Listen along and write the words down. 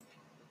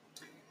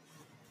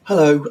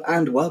Hello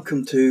and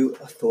welcome to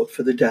A Thought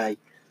for the Day.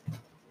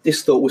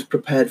 This thought was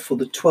prepared for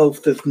the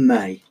 12th of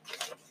May.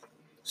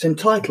 It's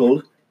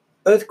entitled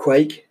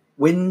Earthquake,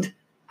 Wind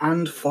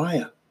and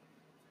Fire,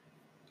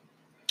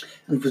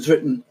 and was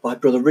written by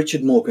Brother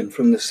Richard Morgan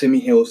from the Simmy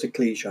Hills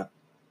Ecclesia.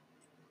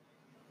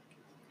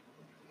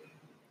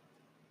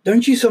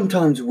 Don't you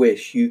sometimes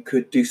wish you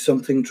could do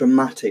something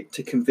dramatic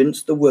to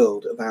convince the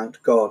world about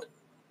God?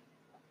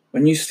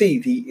 When you see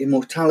the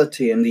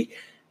immortality and the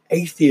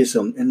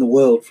atheism in the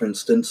world, for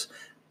instance,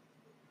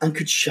 and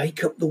could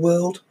shake up the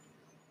world?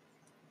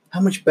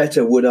 How much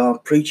better would our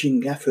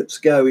preaching efforts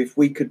go if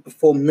we could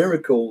perform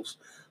miracles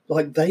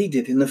like they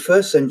did in the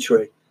first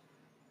century?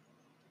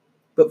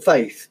 But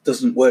faith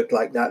doesn't work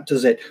like that,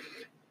 does it?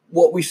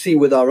 What we see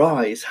with our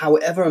eyes,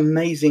 however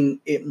amazing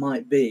it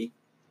might be,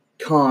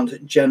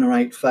 can't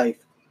generate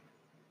faith.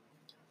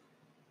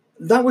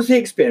 That was the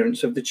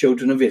experience of the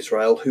children of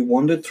Israel who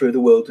wandered through the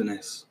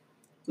wilderness.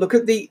 Look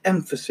at the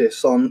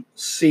emphasis on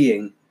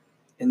seeing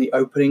in the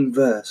opening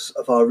verse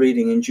of our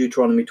reading in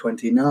Deuteronomy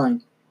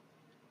 29.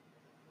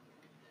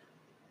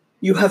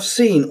 You have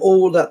seen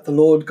all that the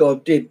Lord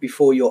God did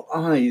before your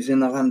eyes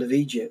in the land of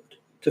Egypt,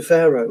 to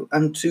Pharaoh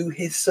and to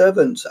his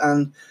servants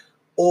and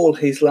all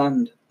his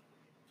land.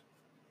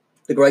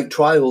 The great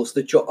trials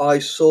that your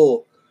eyes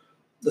saw,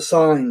 the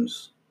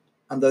signs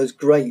and those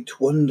great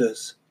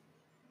wonders.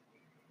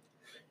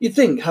 You'd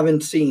think,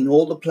 having seen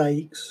all the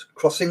plagues,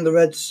 crossing the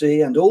Red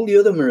Sea and all the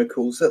other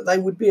miracles, that they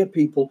would be a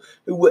people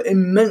who were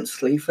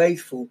immensely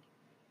faithful.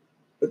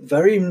 But the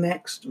very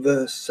next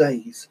verse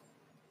says,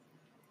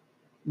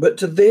 but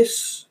to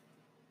this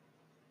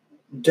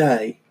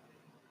day,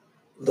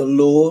 the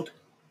Lord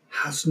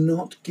has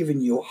not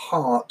given you a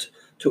heart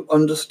to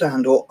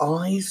understand, or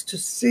eyes to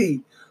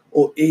see,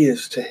 or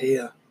ears to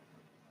hear.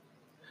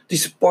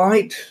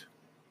 Despite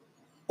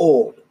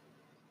all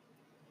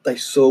they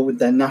saw with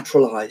their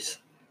natural eyes,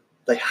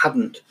 they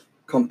hadn't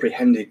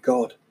comprehended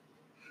God.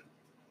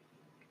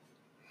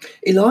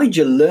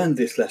 Elijah learned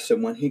this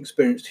lesson when he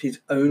experienced his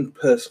own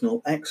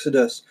personal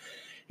exodus.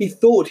 He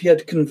thought he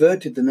had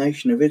converted the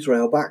nation of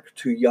Israel back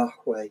to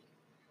Yahweh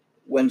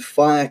when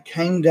fire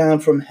came down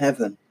from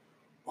heaven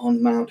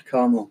on Mount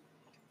Carmel.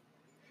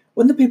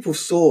 When the people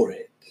saw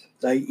it,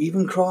 they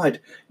even cried,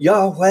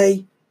 Yahweh,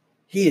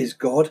 he is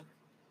God.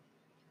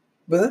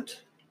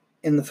 But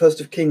in the 1st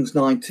of Kings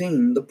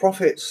 19, the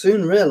prophet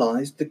soon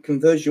realized the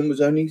conversion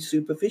was only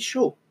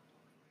superficial.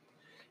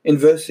 In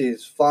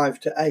verses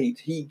 5 to 8,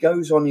 he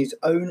goes on his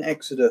own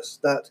exodus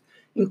that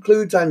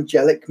includes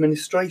angelic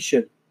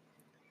ministration,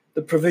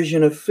 the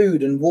provision of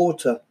food and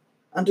water,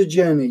 and a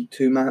journey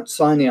to Mount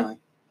Sinai.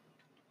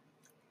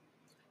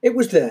 It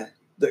was there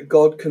that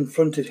God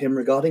confronted him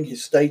regarding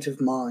his state of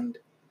mind.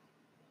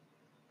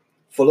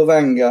 Full of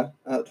anger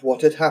at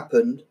what had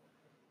happened,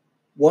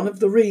 one of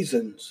the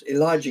reasons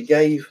Elijah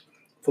gave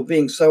for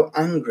being so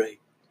angry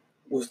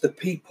was the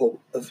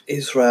people of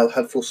Israel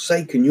had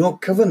forsaken your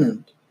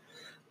covenant.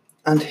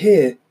 And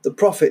here the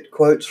prophet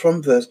quotes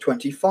from verse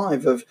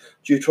 25 of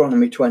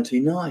Deuteronomy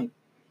 29.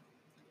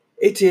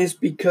 It is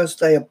because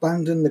they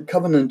abandoned the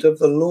covenant of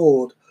the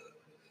Lord.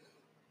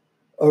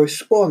 A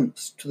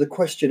response to the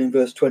question in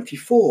verse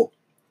 24,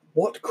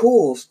 what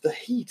caused the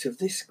heat of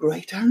this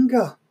great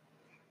anger?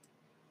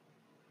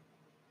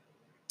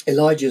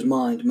 Elijah's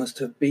mind must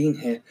have been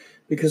here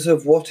because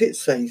of what it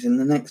says in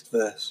the next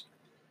verse,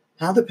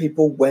 how the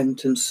people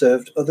went and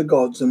served other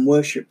gods and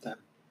worshipped them,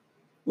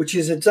 which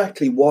is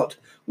exactly what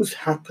was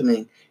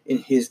happening in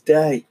his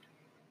day.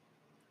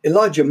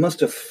 Elijah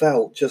must have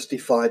felt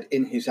justified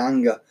in his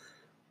anger.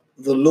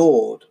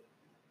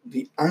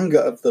 The anger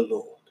of the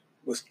Lord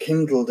was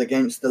kindled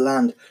against the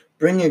land,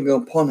 bringing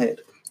upon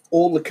it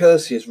all the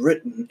curses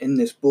written in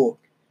this book.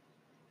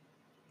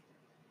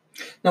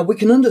 Now we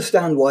can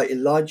understand why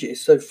Elijah is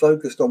so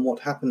focused on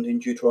what happened in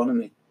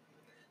Deuteronomy.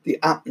 The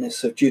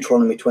aptness of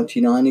Deuteronomy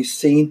 29 is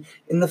seen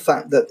in the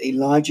fact that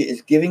Elijah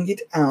is giving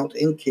it out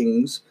in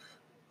Kings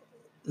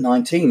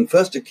 19,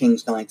 1st of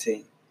Kings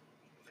 19.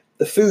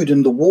 The food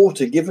and the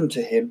water given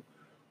to him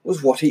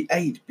was what he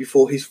ate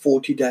before his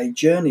 40-day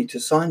journey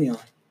to Sinai.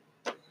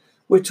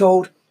 We're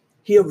told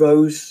he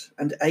arose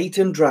and ate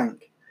and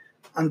drank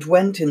and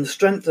went in the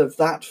strength of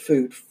that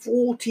food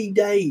 40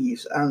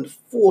 days and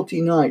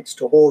 40 nights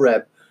to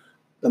Horeb,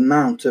 the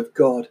mount of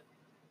God.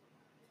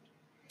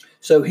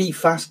 So he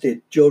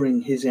fasted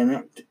during his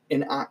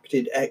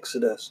enacted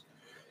exodus.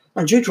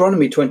 And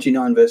Deuteronomy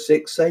 29 verse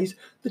 6 says,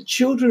 the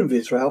children of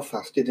Israel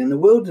fasted in the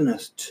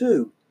wilderness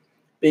too,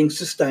 being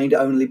sustained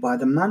only by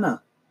the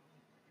manna.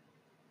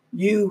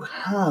 You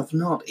have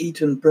not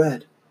eaten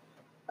bread,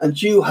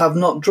 and you have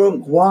not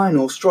drunk wine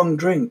or strong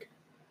drink.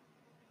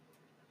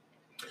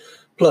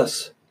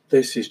 Plus,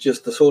 this is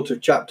just the sort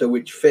of chapter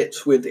which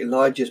fits with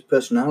Elijah's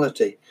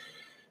personality,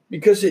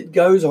 because it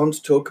goes on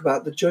to talk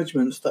about the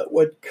judgments that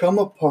would come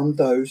upon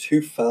those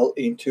who fell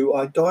into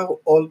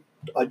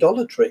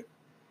idolatry.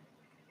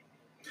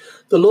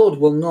 The Lord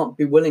will not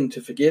be willing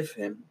to forgive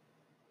him,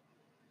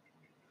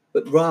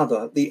 but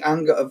rather the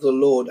anger of the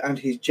Lord and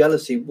his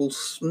jealousy will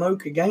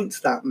smoke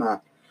against that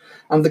man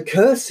And the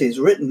curses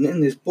written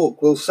in this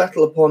book will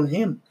settle upon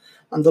him,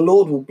 and the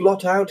Lord will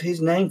blot out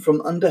his name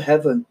from under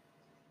heaven.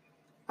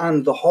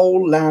 And the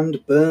whole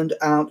land burned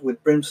out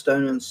with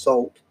brimstone and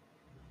salt.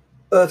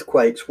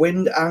 Earthquakes,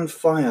 wind and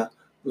fire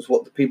was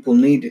what the people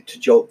needed to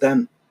jolt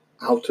them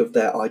out of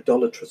their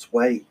idolatrous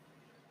way.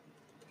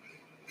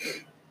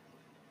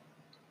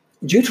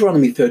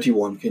 Deuteronomy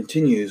 31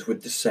 continues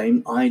with the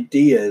same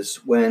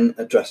ideas when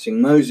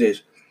addressing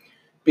Moses.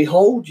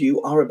 Behold,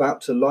 you are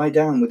about to lie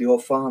down with your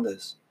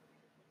fathers.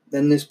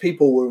 Then this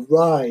people will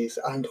rise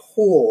and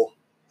whore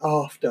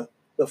after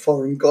the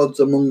foreign gods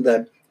among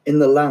them in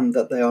the land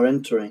that they are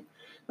entering,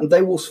 and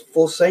they will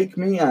forsake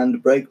me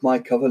and break my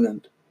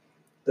covenant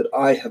that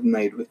I have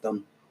made with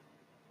them.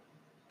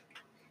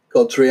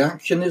 God's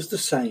reaction is the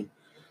same.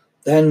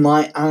 Then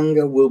my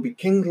anger will be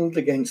kindled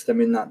against them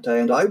in that day,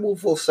 and I will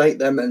forsake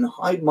them and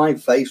hide my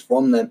face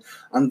from them,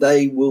 and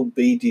they will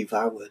be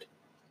devoured.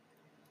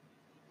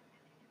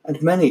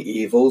 And many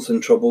evils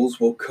and troubles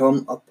will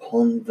come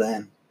upon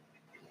them,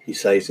 he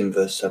says in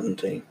verse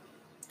 17.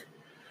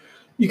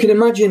 You can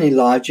imagine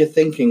Elijah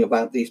thinking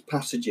about these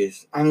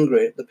passages,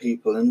 angry at the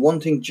people and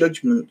wanting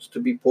judgment to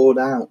be poured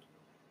out.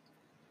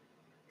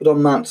 But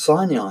on Mount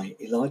Sinai,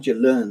 Elijah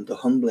learned the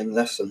humbling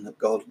lesson that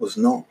God was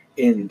not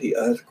in the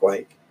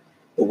earthquake,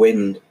 the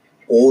wind,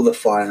 or the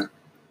fire,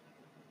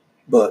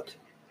 but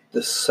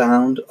the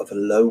sound of a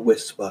low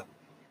whisper.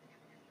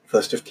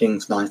 1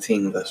 Kings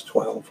 19, verse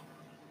 12.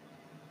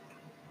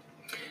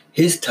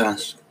 His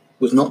task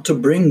was not to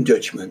bring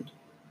judgment,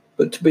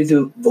 but to be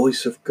the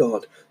voice of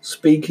God,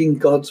 speaking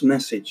God's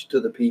message to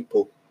the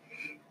people.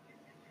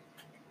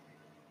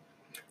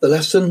 The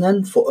lesson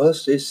then for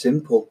us is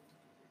simple.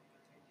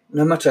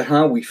 No matter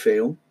how we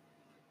feel,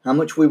 how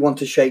much we want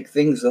to shake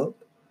things up,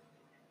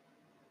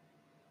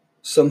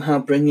 somehow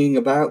bringing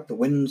about the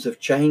winds of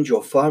change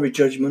or fiery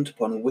judgment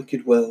upon a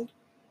wicked world,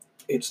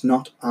 it's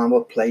not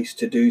our place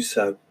to do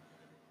so.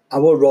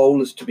 Our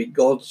role is to be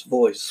God's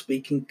voice,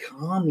 speaking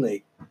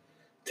calmly,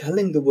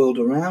 telling the world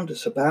around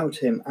us about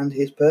him and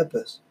his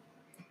purpose.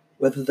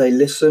 Whether they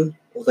listen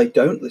or they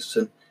don't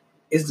listen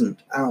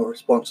isn't our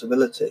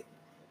responsibility.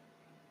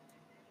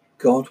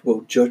 God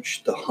will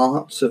judge the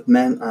hearts of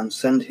men and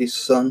send his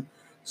Son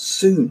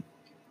soon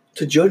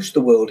to judge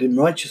the world in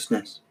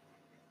righteousness.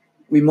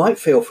 We might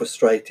feel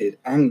frustrated,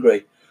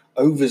 angry,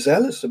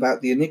 overzealous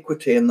about the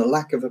iniquity and the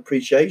lack of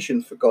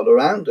appreciation for God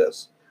around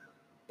us,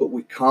 but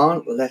we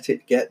can't let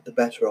it get the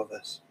better of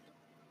us.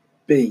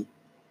 Be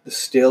the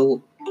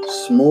still,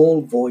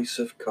 small voice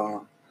of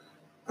calm,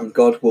 and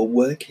God will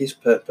work his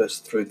purpose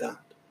through that.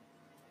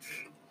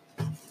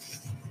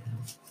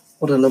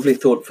 What a lovely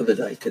thought for the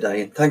day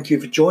today, and thank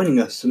you for joining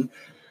us, and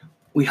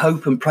we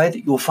hope and pray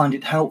that you'll find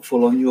it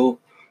helpful on your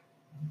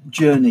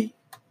journey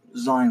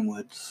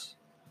Zionwards.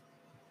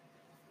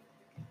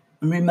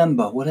 And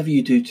remember, whatever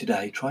you do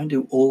today, try and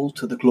do all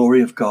to the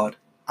glory of God,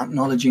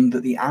 acknowledging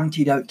that the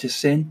antidote to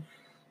sin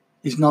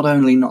is not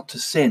only not to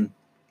sin,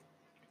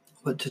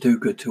 but to do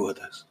good to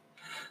others.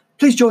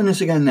 Please join us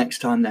again next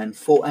time then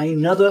for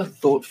another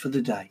thought for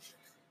the day.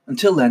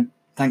 Until then,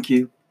 thank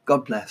you,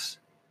 God bless,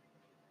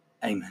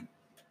 amen.